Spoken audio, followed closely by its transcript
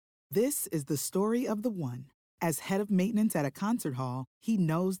This is the story of the one. As head of maintenance at a concert hall, he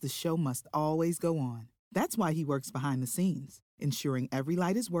knows the show must always go on. That's why he works behind the scenes, ensuring every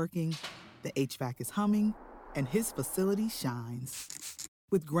light is working, the HVAC is humming, and his facility shines.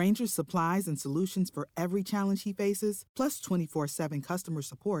 With Grainger's supplies and solutions for every challenge he faces, plus 24/7 customer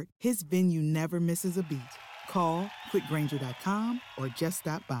support, his venue never misses a beat. Call quickgrainger.com or just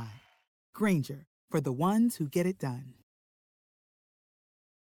stop by. Grainger, for the ones who get it done.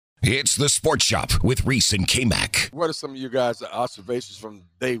 It's the Sports Shop with Reese and Kmac. What are some of you guys' observations from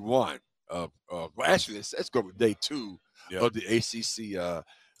day one? Well, actually, let's go with day two of the ACC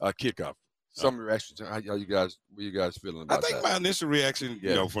kickoff. Some reactions. How you guys? What you guys feeling about that? I think my initial reaction,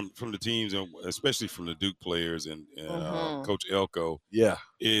 from the teams, and especially from the Duke players and Coach Elko,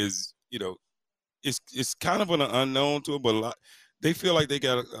 is it's kind of an unknown to it, but they feel like they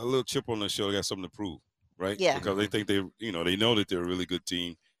got a little chip on their shoulder, got something to prove, right? Yeah. Because they think they know that they're a really good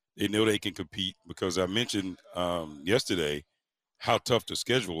team. They know they can compete because I mentioned yesterday how tough the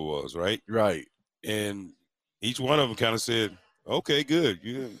schedule was, right? Right. And each one of them kind of said, okay, good.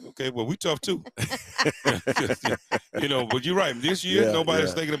 Okay, well, we tough too. But you're right. This year,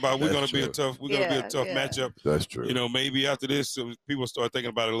 nobody's thinking about we're going to be a tough matchup. That's true. Maybe after this, people start thinking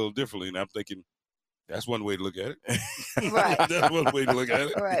about it a little differently. And I'm thinking, that's one way to look at it. Right. That's one way to look at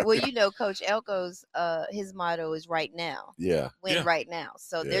it. Right. Well, Coach Elko's his motto is right now. Yeah. Win right now.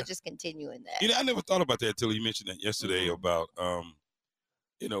 So they're just continuing that. I never thought about that until you mentioned that yesterday about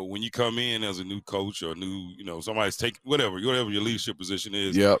when you come in as a new coach or new, somebody's taking whatever your leadership position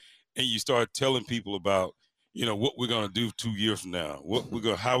is. Yep. And you start telling people about, what we're going to do 2 years from now,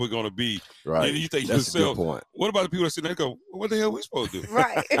 how we're going to be. Right. And you think to That's yourself, a good point. what about the people that sit there and go, what the hell are we supposed to do?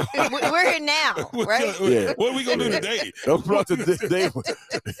 Right. We're here now, right? What are we going to do today? Don't put today.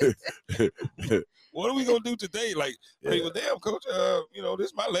 What are we going to do today? Like, hey, well, damn, Coach, this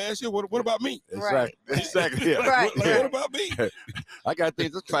is my last year. What about me? Exactly. Yeah. What about me? I got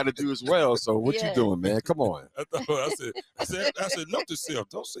things I'm trying to do as well. So what you doing, man? Come on. I said, note to self,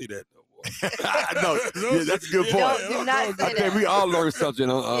 don't say that no more. No, that's a good point. Do not say that. We all learned something.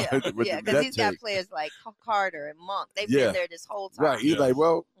 Because he's got players like Carter and Monk. They've been there this whole time. Right. He's like,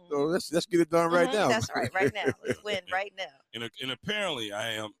 well, let's get it done right now. That's right now. Let's win right now. And apparently,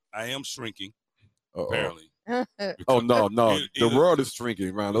 I am shrinking. Uh-oh. Apparently. No. The world is shrinking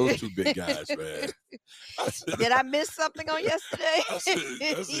around those two big guys, man. Did I miss something on yesterday? I said,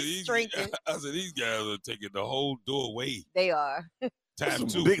 he's shrinking. I said, these guys are taking the whole doorway. They are. Time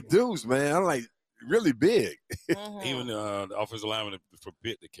two. Big dudes, man. I'm like really big. Even the offensive lineman for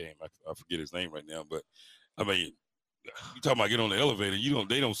Pitt that came, I forget his name right now, but I mean, you talking about get on the elevator,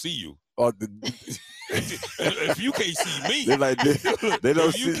 they don't see you. If you can't see me, they're like they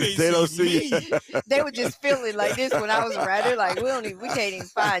don't see me. They were just feeling like this when I was around. They're like, we can't even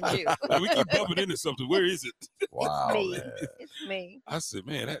find you. We keep bumping into something. Where is it? Wow, it's me. I said,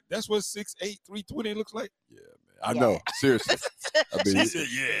 man, that's what 6'8", 320 looks like. Yeah, man. I know. Seriously. I mean, she said,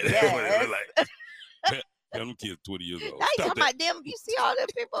 that's what it look like. Them kids 20 years old. I ain't talking about them. You see all them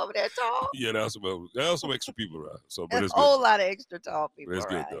people over there tall? Yeah, there's some extra people around. So, but There's it's a whole lot of extra tall people. But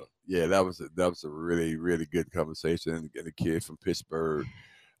it's around. good though. Yeah, that was a really, really good conversation. And the kid from Pittsburgh,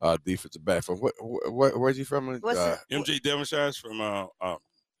 defensive back from where's he from? MJ Devonshire's from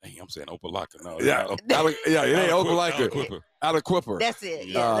I'm saying Opelika. No, it ain't Opelika. Aliquipper. That's it.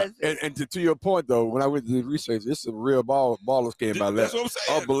 Yeah, and to your point though, when I went to the research, it's a real ballers came out of that. That's what I'm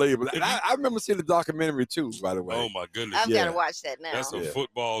saying. Unbelievable. I remember seeing the documentary too, by the way. Oh my goodness. I've got to watch that now. That's a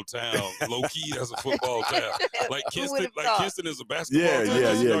football town. Low key, that's a football town. Like Kinston is a basketball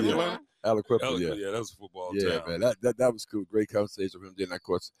town. Yeah. Aliquipper, yeah, that's a football town. Yeah, man. That was cool. Great conversation with him. Then of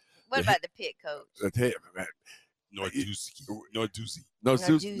course. What about the Pitt coach? Norduzzi.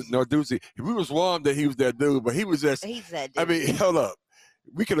 We was warned that he was that dude, but he was just. He's that dude. I mean, hold up.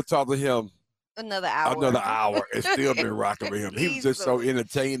 We could have talked to him another hour and still been rocking with him. He was just so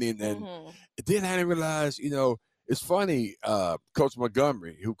entertaining. And then I didn't realize, it's funny, Coach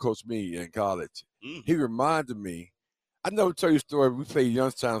Montgomery, who coached me in college, he reminded me, I never tell you a story. We played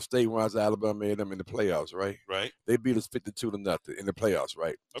Youngstown State when I was at Alabama A&M in the playoffs, right? Right. They beat us 52-0 in the playoffs,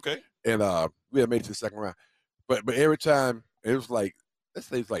 right? Okay. And we had made it to the second round. But every time, it was like, let's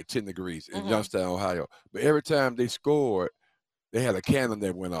say it's like 10 degrees in Youngstown, Ohio. But every time they scored, they had a cannon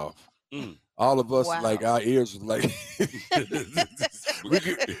that went off. All of us, like, our ears was like, we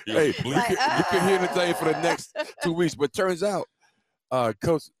could hear anything for the next 2 weeks. But turns out,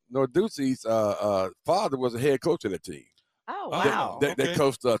 Coach Norduzzi's father was a head coach of that team. Oh, wow. That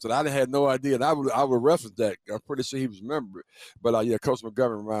coached us. And I had no idea. And I would reference that. I'm pretty sure he was remembered. But, Coach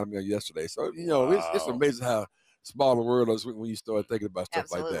Montgomery reminded me of yesterday. So, it's amazing how smaller world when you start thinking about stuff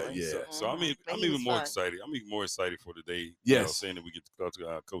Absolutely. like that. Yeah. So I'm even more excited. I'm even more excited for today. Yes. Saying that we get to talk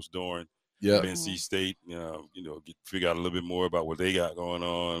to Coach Doran. Yeah. NC State. Figure out a little bit more about what they got going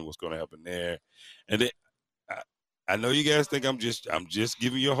on, what's going to happen there, and then I know you guys think I'm just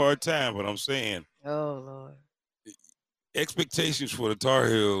giving you a hard time, but I'm saying, oh Lord, expectations for the Tar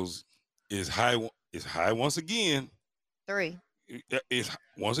Heels is high once again. 3. It's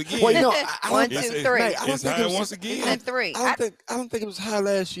once again. Well, 1, 2, 3. It's high once again. And 3. I don't think it was high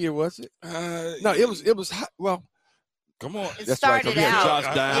last year, was it? No, it was high. Well, come on. It started out.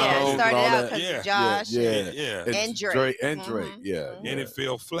 Josh Down, it started out because Yeah. of Josh. Yeah. And Drake. Yeah. And it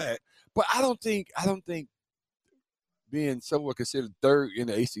fell flat. But I don't think being somewhat considered third in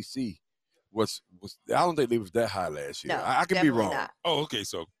the ACC was I don't think they was that high last year. No, I could be wrong. Not. Oh, okay.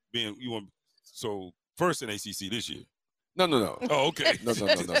 So first in ACC this year. No. Oh, okay. No.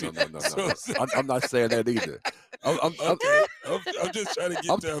 I'm not saying that either. I'm just trying to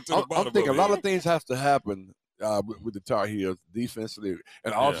get down to the bottom. I'm thinking a lot of things have to happen with the Tar Heels defensively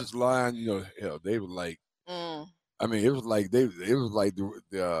and offensive line. They were like. I mean, it was like the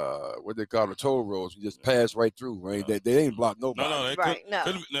what they call the toll roads. You just pass right through. Right? They ain't blocked nobody.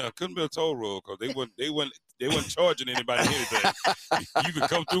 No, couldn't be a toll road because they wasn't charging anybody anything. You could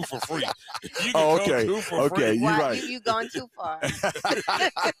come through for free. You can come through for free. Okay, you're right. You gone too far.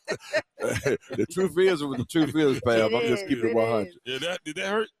 The truth is, Pam. I'm just keeping it 100. Yeah, did that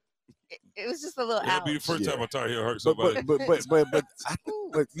hurt? It was just a little. That'd be the first time a Tar Heel hurt somebody. But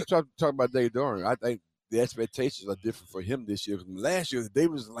you talk about Dave Doran. I think the expectations are different for him this year. From last year, they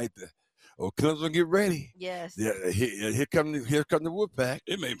was like Clemson, get ready. Yes. Yeah, here come the Wolfpack.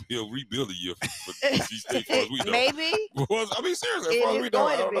 It may be a rebuilding year for NC State, as far as we know. Maybe. I mean, seriously, as far as we know,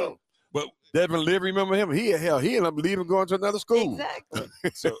 I don't know. But Devin Leary, remember him? He ended up leaving, going to another school. Exactly.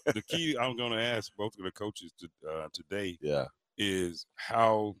 So the key I'm going to ask both of the coaches today, is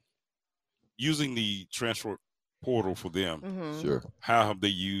how using the transfer portal for them. Sure. How have they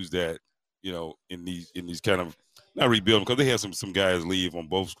used that? In these kind of not rebuilding, because they had some guys leave from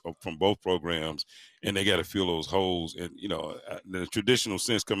both programs, and they got to fill those holes. And the traditional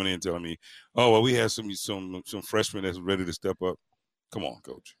sense coming in telling me, oh well, we have some freshmen that's ready to step up. Come on,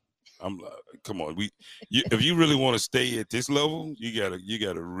 coach. Come on. If you really want to stay at this level, you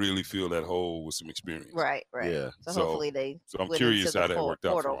gotta really fill that hole with some experience. Right. Yeah. So hopefully they. So I'm curious how that worked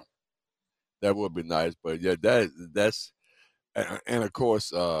out for them. That would be nice, but yeah, that's. And of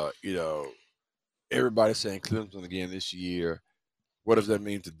course, everybody's saying Clemson again this year. What does that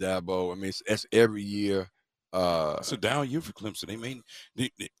mean to Dabo? I mean, it's every year. It's a down year for Clemson.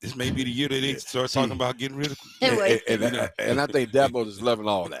 This may be the year that they start talking about getting rid of. And I think Dabo is loving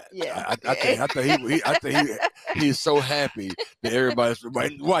all that. Yeah, I think he's so happy that everybody's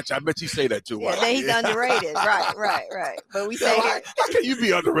watch. I bet you say that too. Yeah, he's underrated. Right. But we say how can you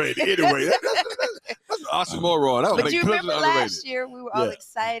be underrated anyway? That's an oxymoron. But you remember last year we were all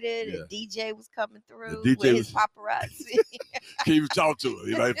excited and DJ was coming through with his paparazzi. Can you talk to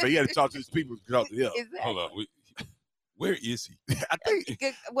him? He had to talk to his people to talk to him. Exactly. Hold on. Where is he? I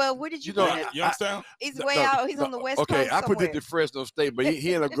think. Well, where did you put him? Youngstown? He's way out. He's on the West Coast. Okay, I somewhere. put it to Fresno State, but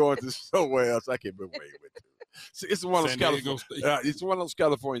he ended up going to somewhere else. I can't remember where he went to. It's one of those California. It's one of those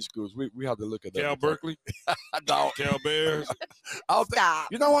California schools. We have to look at that. Cal Berkeley? No. Cal Bears? Stop.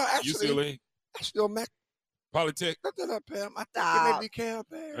 You know what? Actually, UCLA? Still Mac. Polytech? Look that up, Pam. I think it may be Cal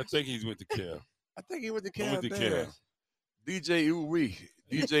Bears. I think he's went to Cal. I think he went to Cal Bears. Cal. DJ Ooh-wee.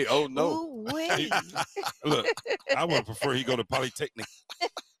 DJ Oh No. Look, I would prefer he go to Polytechnic.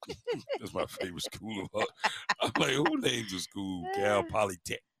 That's my favorite school. I'm like, who names a school Cal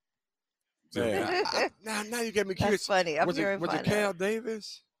Polytech? Man, now you get me curious. That's funny. Was it Cal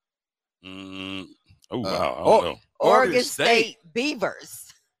Davis? Oh wow, I don't know. Oregon State Beavers.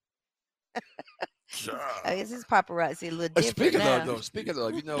 I guess it's paparazzi a little different Speaking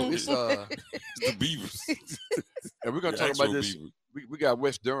of, it's the Beavers. And we're gonna talk about this. We got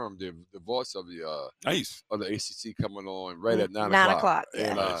Wes Durham, the voice of the of the ACC, coming on right at 9 o'clock.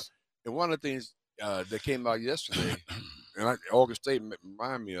 Yeah. And one of the things that came out yesterday, and Oregon State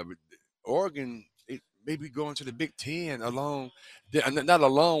reminded me of it. Oregon may be going to the Big Ten not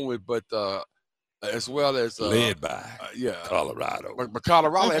along with, but as well as led by Colorado. But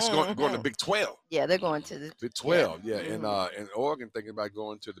Colorado is going to Big 12. Yeah, they're going to the Big 12. Yeah, and Oregon thinking about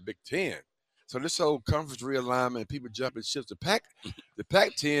going to the Big 10. So this whole conference realignment, people jumping ships. The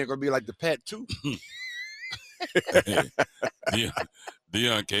Pac-10 going to be like the Pac-2.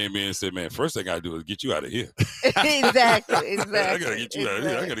 Dion came in and said, "Man, first thing I do is get you out of here." Exactly. I gotta get you out of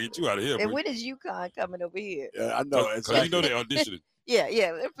here. I gotta get you out of here. And when is UConn coming over here? Yeah, I know. Because you know they auditioning.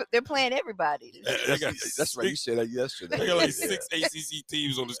 Yeah. They're playing everybody. That's right. You said that yesterday. They got like 6 ACC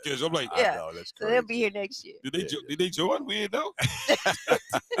teams on the schedule. I'm like, yeah. I know, that's So crazy. they'll be here next year. Did they join? We didn't know.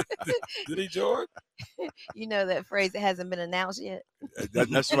 Did they join? You know that phrase that hasn't been announced yet?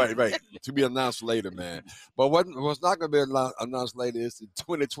 That's right. To be announced later, man. But what's not going to be announced later is the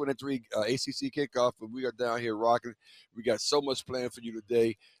 2023 ACC Kickoff. And we are down here rocking. We got so much planned for you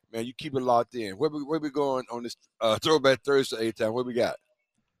today. Man, you keep it locked in. Where we going on this Throwback Thursday, A-Time? What we got?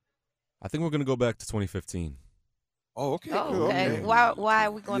 I think we're going to go back to 2015. Oh, okay. Oh, cool. okay. Why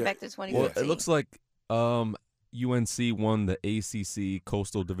are we going back to 2015? Well, it looks like UNC won the ACC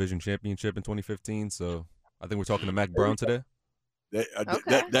Coastal Division Championship in 2015, so I think we're talking to Mac Brown today.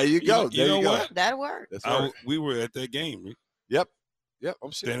 There you go. You know what? That'll work. That's right. We were at that game. Rick. Yep.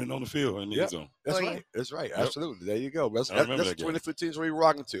 I'm standing on the field in the end zone. That's right. That's right. Yep. Absolutely. There you go. That's that 2015 is where you're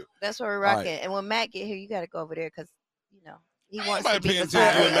rocking to. That's where we're rocking. Right. And when Matt get here, you got to go over there because, he wants to be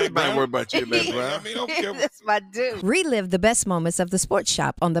beside Mac worry about you, Mac Brown. Don't care. That's my dude. Relive the best moments of the Sports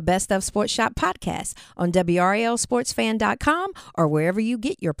Shop on the Best of Sports Shop podcast on WRLSportsFan.com or wherever you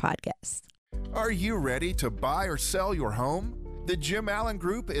get your podcasts. Are you ready to buy or sell your home? The Jim Allen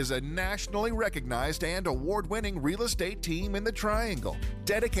Group is a nationally recognized and award-winning real estate team in the Triangle,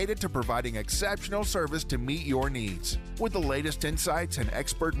 dedicated to providing exceptional service to meet your needs. With the latest insights and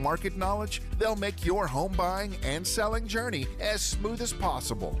expert market knowledge, they'll make your home buying and selling journey as smooth as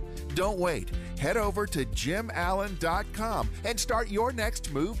possible. Don't wait. Head over to JimAllen.com and start your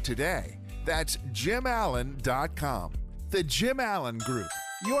next move today. That's JimAllen.com. The Jim Allen Group,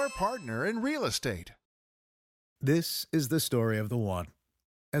 your partner in real estate. This is the story of the one.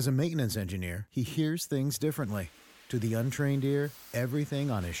 As a maintenance engineer, he hears things differently. To the untrained ear,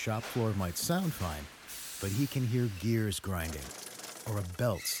 everything on his shop floor might sound fine, but he can hear gears grinding or a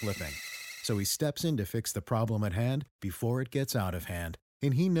belt slipping. So he steps in to fix the problem at hand before it gets out of hand.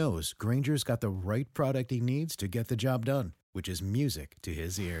 And he knows Grainger's got the right product he needs to get the job done, which is music to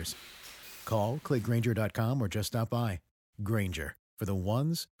his ears. Call, click Grainger.com, or just stop by. Grainger, for the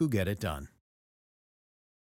ones who get it done.